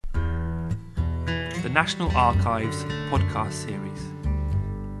the National Archives podcast series,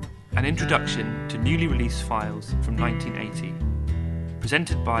 an introduction to newly released files from 1980,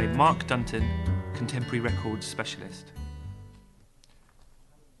 presented by Mark Dunton, Contemporary Records Specialist.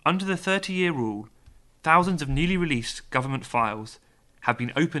 Under the 30-year rule, thousands of newly released government files have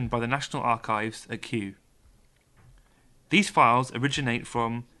been opened by the National Archives at Kew. These files originate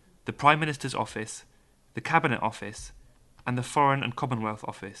from the Prime Minister's Office, the Cabinet Office, and the Foreign and Commonwealth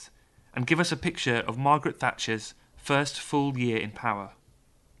Office, and give us a picture of Margaret Thatcher's first full year in power.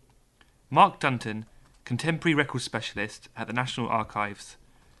 Mark Dunton, Contemporary Records Specialist at the National Archives,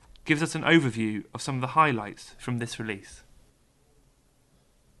 gives us an overview of some of the highlights from this release.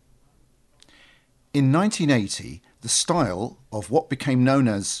 In 1980, the style of what became known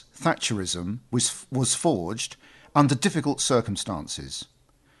as Thatcherism was forged under difficult circumstances.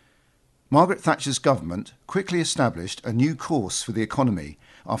 Margaret Thatcher's government quickly established a new course for the economy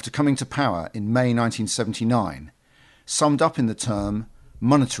after coming to power in May 1979, summed up in the term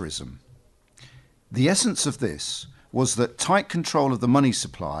monetarism. The essence of this was that tight control of the money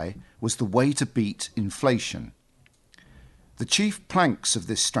supply was the way to beat inflation. The chief planks of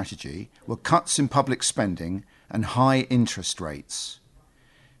this strategy were cuts in public spending and high interest rates.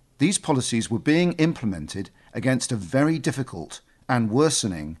 These policies were being implemented against a very difficult and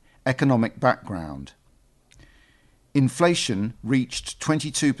worsening economic background. Inflation reached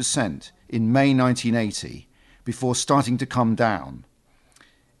 22% in May 1980 before starting to come down.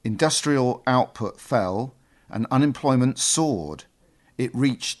 Industrial output fell and unemployment soared. It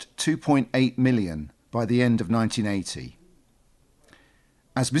reached 2.8 million by the end of 1980.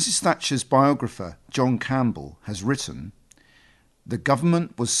 As Mrs. Thatcher's biographer John Campbell has written, the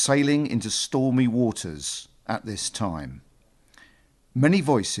government was sailing into stormy waters at this time. Many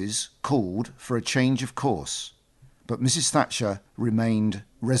voices called for a change of course, but Mrs. Thatcher remained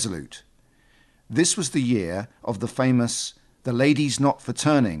resolute. This was the year of the famous "The Ladies Not for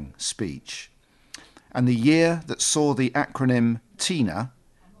Turning" speech, and the year that saw the acronym TINA,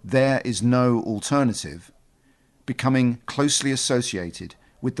 There Is No Alternative, becoming closely associated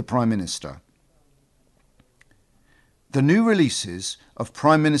with the Prime Minister. The new releases of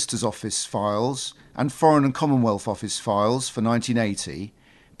Prime Minister's Office files and Foreign and Commonwealth Office files for 1980,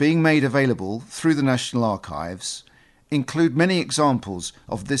 being made available through the National Archives, include many examples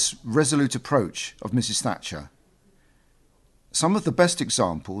of this resolute approach of Mrs. Thatcher. Some of the best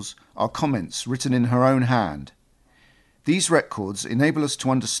examples are comments written in her own hand. These records enable us to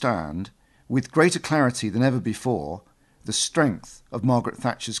understand, with greater clarity than ever before, the strength of Margaret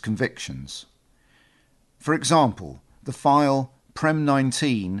Thatcher's convictions. For example, the file Prem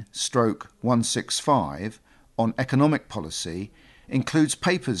 19/165 on economic policy includes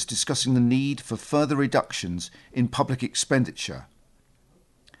papers discussing the need for further reductions in public expenditure.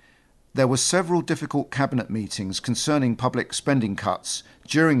 There were several difficult cabinet meetings concerning public spending cuts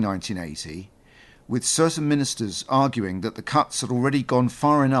during 1980, with certain ministers arguing that the cuts had already gone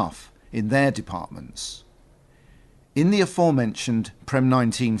far enough in their departments. In the aforementioned Prem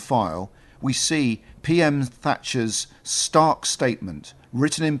 19 file, we see PM Thatcher's stark statement,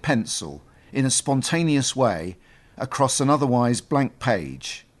 written in pencil, in a spontaneous way, across an otherwise blank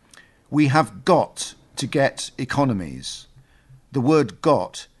page. We have got to get economies. The word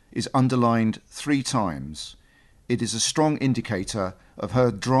 "got" is underlined 3 times. It is a strong indicator of her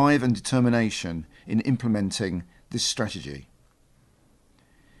drive and determination in implementing this strategy.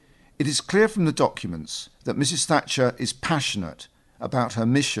 It is clear from the documents that Mrs. Thatcher is passionate about her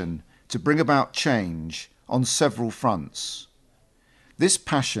mission to bring about change on several fronts. This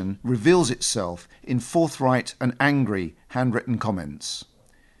passion reveals itself in forthright and angry handwritten comments.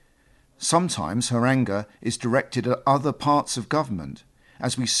 Sometimes her anger is directed at other parts of government,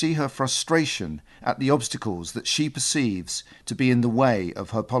 as we see her frustration at the obstacles that she perceives to be in the way of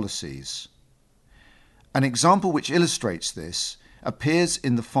her policies. An example which illustrates this appears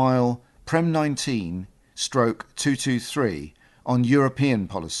in the file Prem 19/223 on European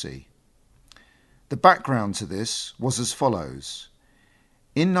policy. The background to this was as follows.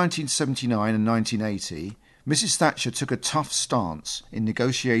 In 1979 and 1980, Mrs. Thatcher took a tough stance in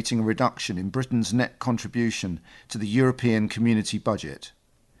negotiating a reduction in Britain's net contribution to the European Community budget.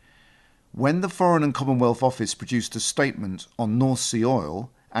 When the Foreign and Commonwealth Office produced a statement on North Sea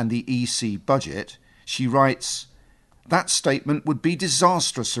oil and the EC budget, she writes, "That statement would be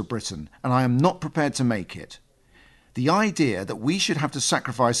disastrous for Britain, and I am not prepared to make it. The idea that we should have to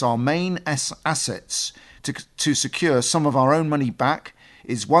sacrifice our main assets to secure some of our own money back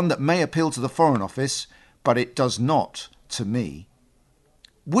is one that may appeal to the Foreign Office, but it does not to me.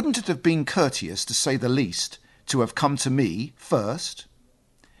 Wouldn't it have been courteous, to say the least, to have come to me first?"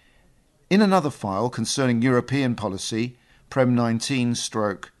 In another file concerning European policy, Prem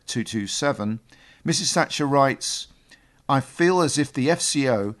 19/227, Mrs. Thatcher writes, "I feel as if the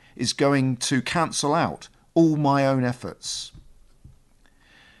FCO is going to cancel out all my own efforts."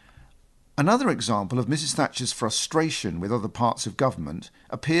 Another example of Mrs. Thatcher's frustration with other parts of government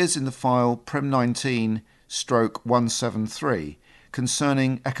appears in the file Prem 19/173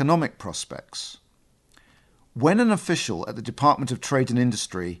 concerning economic prospects. When an official at the Department of Trade and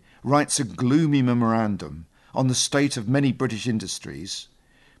Industry writes a gloomy memorandum on the state of many British industries,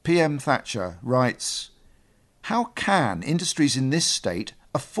 PM Thatcher writes, "How can industries in this state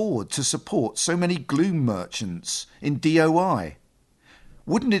afford to support so many gloom merchants in DOI?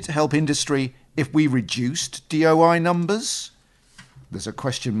 Wouldn't it help industry if we reduced DOI numbers?" There's a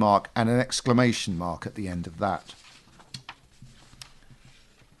question mark and an exclamation mark at the end of that.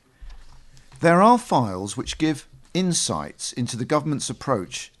 There are files which give insights into the government's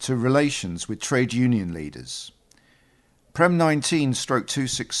approach to relations with trade union leaders. Prem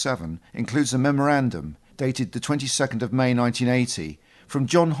 19/267 includes a memorandum dated the 22nd of May 1980 from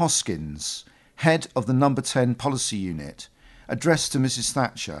John Hoskins, head of the No. 10 Policy Unit, addressed to Mrs.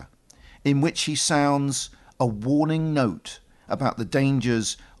 Thatcher, in which he sounds a warning note about the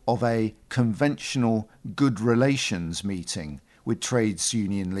dangers of a conventional good relations meeting with trades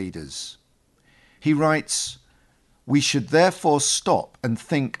union leaders. He writes, "We should therefore stop and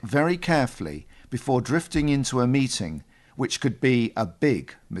think very carefully before drifting into a meeting which could be a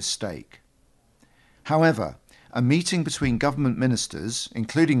big mistake." However, a meeting between government ministers,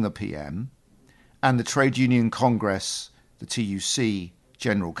 including the PM, and the Trade Union Congress, the TUC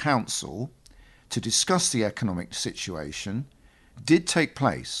General Council, to discuss the economic situation did take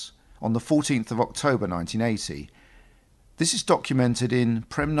place on the 14th of October 1980. This is documented in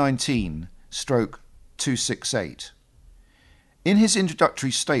Prem 19/268. In his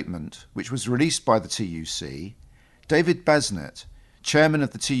introductory statement, which was released by the TUC, David Basnett, chairman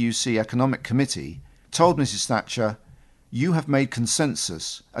of the TUC Economic Committee, told Mrs. Thatcher, "You have made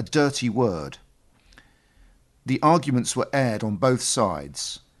consensus a dirty word." The arguments were aired on both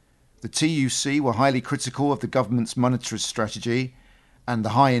sides. The TUC were highly critical of the government's monetary strategy and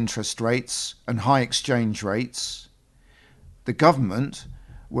the high interest rates and high exchange rates. The government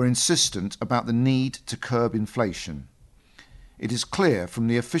were insistent about the need to curb inflation. It is clear from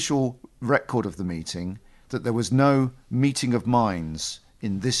the official record of the meeting that there was no meeting of minds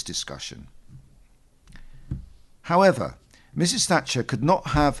in this discussion. However, Mrs. Thatcher could not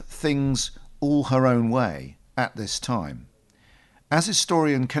have things all her own way at this time. As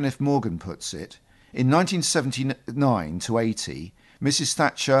historian Kenneth Morgan puts it, in 1979 to 80, Mrs.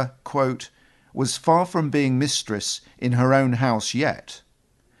 Thatcher, quote, "was far from being mistress in her own house yet.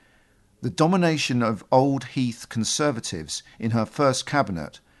 The domination of old Heath Conservatives in her first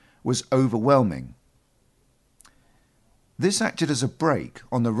cabinet was overwhelming." This acted as a brake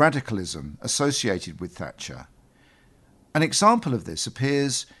on the radicalism associated with Thatcher. An example of this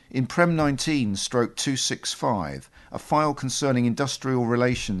appears in Prem 19/265, a file concerning industrial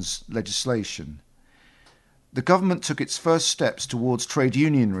relations legislation. The government took its first steps towards trade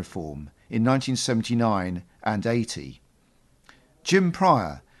union reform in 1979 and 80. Jim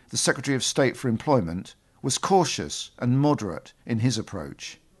Pryor, the Secretary of State for Employment, was cautious and moderate in his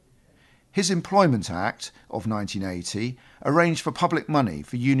approach. His Employment Act of 1980 arranged for public money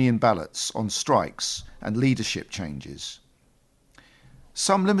for union ballots on strikes and leadership changes.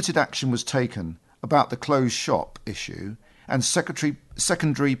 Some limited action was taken about the closed shop issue, and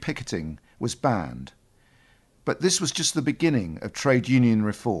secondary picketing was banned. But this was just the beginning of trade union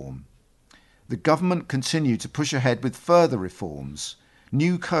reform. The government continued to push ahead with further reforms,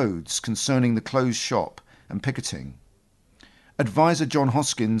 new codes concerning the closed shop and picketing. Advisor John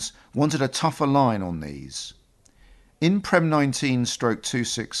Hoskins wanted a tougher line on these. In Prem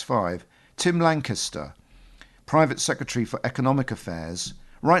 19/265, Tim Lancaster, Private Secretary for Economic Affairs,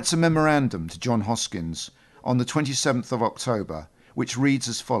 writes a memorandum to John Hoskins on the 27th of October, which reads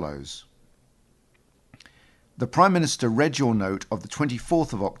as follows. "The Prime Minister read your note of the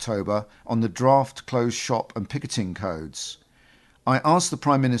 24th of October on the draft closed shop and picketing codes. I asked the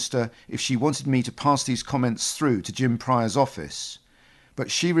Prime Minister if she wanted me to pass these comments through to Jim Pryor's office, but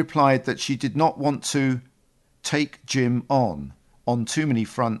she replied that she did not want to take Jim on too many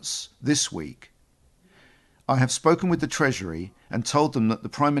fronts this week. I have spoken with the Treasury and told them that the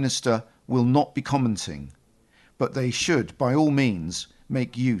Prime Minister will not be commenting, but they should, by all means,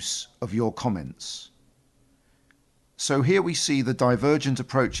 make use of your comments." So here we see the divergent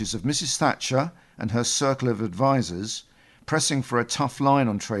approaches of Mrs. Thatcher and her circle of advisers pressing for a tough line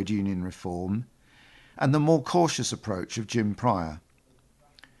on trade union reform, and the more cautious approach of Jim Pryor.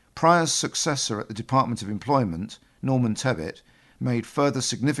 Pryor's successor at the Department of Employment, Norman Tebbit, made further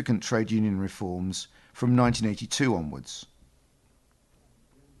significant trade union reforms from 1982 onwards.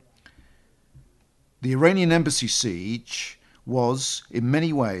 The Iranian Embassy siege was, in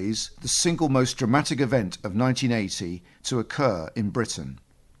many ways, the single most dramatic event of 1980 to occur in Britain.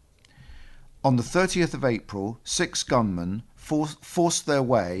 On the 30th of April, 6 gunmen forced their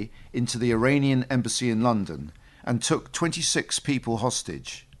way into the Iranian Embassy in London and took 26 people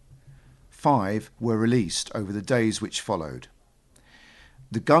hostage. 5 were released over the days which followed.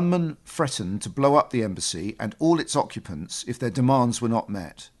 The gunmen threatened to blow up the embassy and all its occupants if their demands were not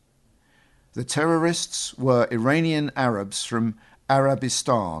met. The terrorists were Iranian Arabs from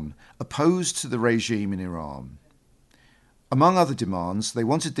Arabistan, opposed to the regime in Iran. Among other demands, they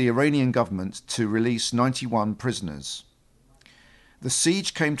wanted the Iranian government to release 91 prisoners. The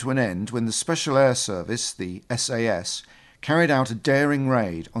siege came to an end when the Special Air Service, the SAS, carried out a daring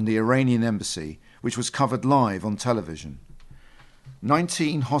raid on the Iranian embassy, which was covered live on television.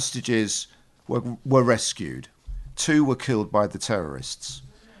 19 hostages were rescued. 2 were killed by the terrorists.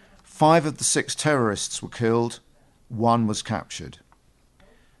 5 of the 6 terrorists were killed. 1 was captured.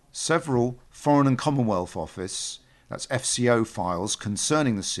 Several Foreign and Commonwealth Office, that's FCO, files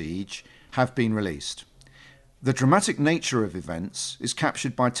concerning the siege have been released. The dramatic nature of events is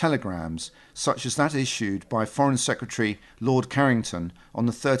captured by telegrams such as that issued by Foreign Secretary Lord Carrington on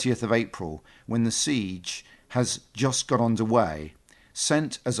the 30th of April when the siege has just got underway,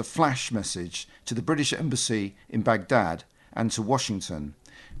 sent as a flash message to the British Embassy in Baghdad and to Washington,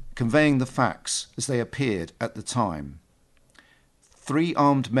 conveying the facts as they appeared at the time. 3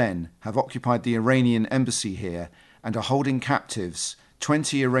 armed men have occupied the Iranian embassy here and are holding captives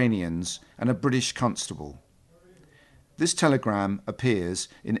 20 Iranians and a British constable. This telegram appears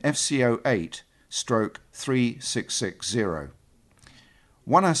in FCO 8/3660.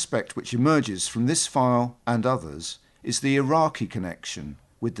 One aspect which emerges from this file and others is the Iraqi connection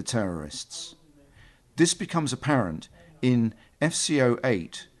with the terrorists. This becomes apparent in FCO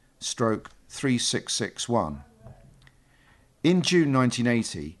 8/3661. In June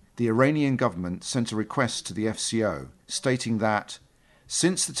 1980, the Iranian government sent a request to the FCO stating that,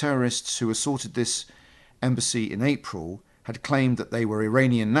 since the terrorists who assaulted this embassy in April had claimed that they were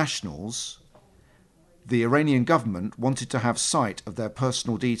Iranian nationals, the Iranian government wanted to have sight of their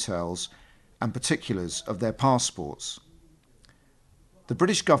personal details and particulars of their passports. The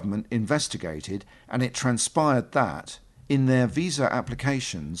British government investigated, and it transpired that, in their visa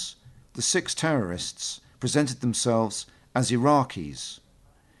applications, the 6 terrorists presented themselves as Iraqis.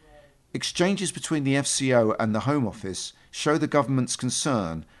 Exchanges between the FCO and the Home Office show the government's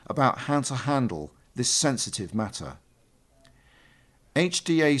concern about how to handle this sensitive matter.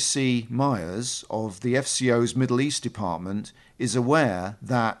 HDAC Myers of the FCO's Middle East Department is aware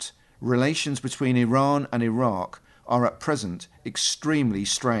that relations between Iran and Iraq are at present extremely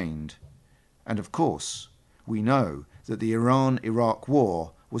strained. And of course, we know that the Iran-Iraq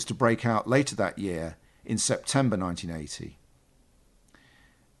war was to break out later that year in September 1980.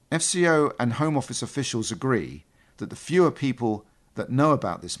 FCO and Home Office officials agree that the fewer people that know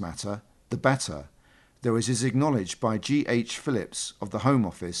about this matter, the better, though it is acknowledged by G.H. Phillips of the Home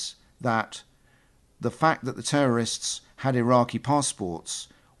Office that the fact that the terrorists had Iraqi passports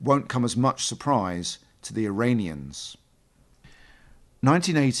won't come as much surprise to the Iranians.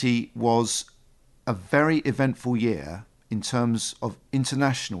 1980 was a very eventful year in terms of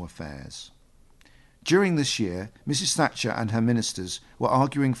international affairs. During this year, Mrs. Thatcher and her ministers were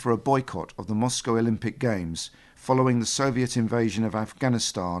arguing for a boycott of the Moscow Olympic Games following the Soviet invasion of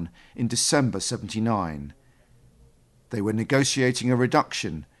Afghanistan in December 1979. They were negotiating a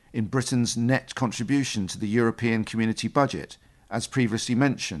reduction in Britain's net contribution to the European Community budget, as previously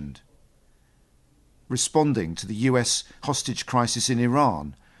mentioned, responding to the US hostage crisis in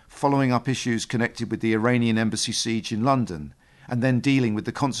Iran, following up issues connected with the Iranian Embassy siege in London, and then dealing with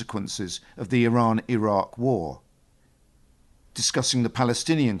the consequences of the Iran-Iraq war, discussing the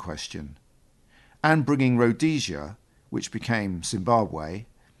Palestinian question, and bringing Rhodesia, which became Zimbabwe,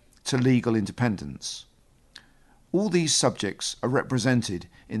 to legal independence. All these subjects are represented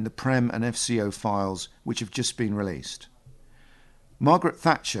in the Prem and FCO files which have just been released. Margaret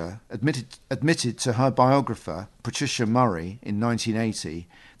Thatcher admitted to her biographer, Patricia Murray, in 1980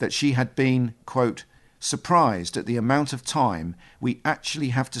 that she had been, quote, surprised at the amount of time we actually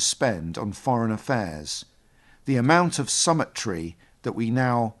have to spend on foreign affairs. The amount of summitry that we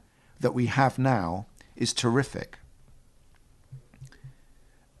have now is terrific.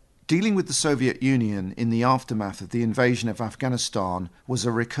 Dealing with the Soviet Union in the aftermath of the invasion of Afghanistan was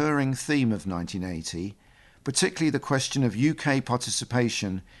a recurring theme of 1980, particularly the question of UK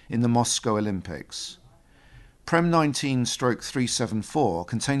participation in the Moscow Olympics. Prem 19/374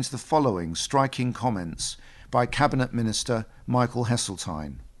 contains the following striking comments by Cabinet Minister Michael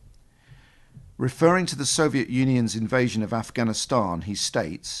Heseltine. Referring to the Soviet Union's invasion of Afghanistan, he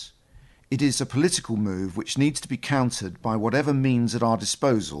states, "It is a political move which needs to be countered by whatever means at our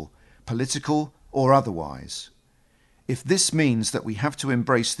disposal, political or otherwise. If this means that we have to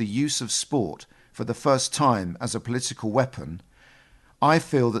embrace the use of sport for the first time as a political weapon, I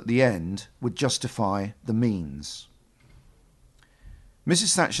feel that the end would justify the means."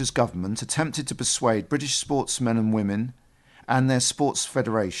 Mrs. Thatcher's government attempted to persuade British sportsmen and women and their sports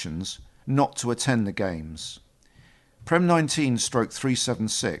federations not to attend the Games. Prem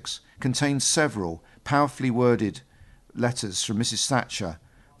 19/376 contains several powerfully worded letters from Mrs. Thatcher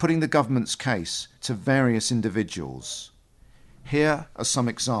putting the government's case to various individuals. Here are some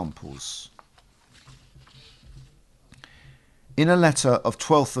examples. In a letter of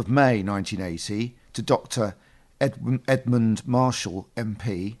 12th of May 1980 to Dr. Edmund Marshall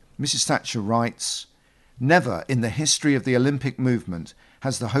MP, Mrs. Thatcher writes, "Never in the history of the Olympic movement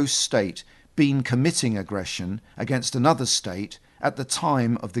has the host state been committing aggression against another state at the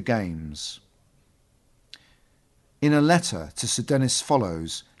time of the Games." In a letter to Sir Dennis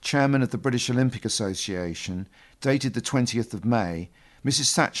Follows, chairman of the British Olympic Association, dated the 20th of May,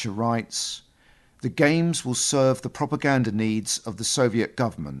 Mrs. Thatcher writes, "The Games will serve the propaganda needs of the Soviet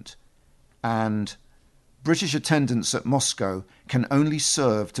government, and British attendance at Moscow can only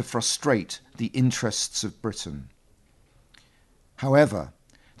serve to frustrate the interests of Britain." However,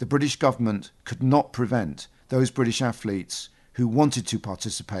 the British government could not prevent those British athletes who wanted to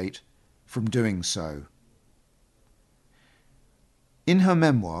participate from doing so. In her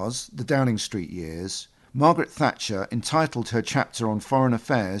memoirs, The Downing Street Years, Margaret Thatcher entitled her chapter on foreign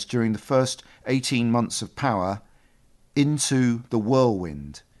affairs during the first 18 months of power, "Into the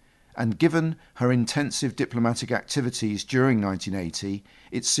Whirlwind," and given her intensive diplomatic activities during 1980,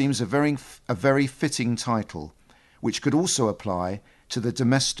 it seems a very fitting title, which could also apply to the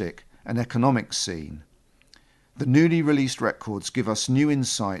domestic and economic scene. The newly released records give us new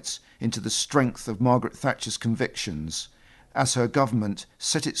insights into the strength of Margaret Thatcher's convictions as her government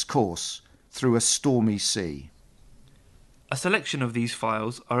set its course through a stormy sea. A selection of these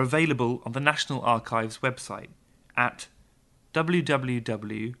files are available on the National Archives website at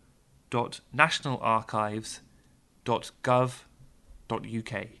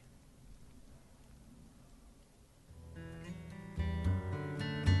www.nationalarchives.gov.uk.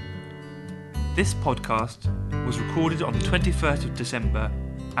 This podcast was recorded on the 21st of December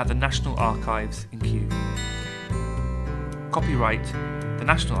at the National Archives in Kew. Copyright the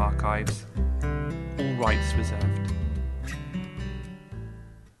National Archives, all rights reserved.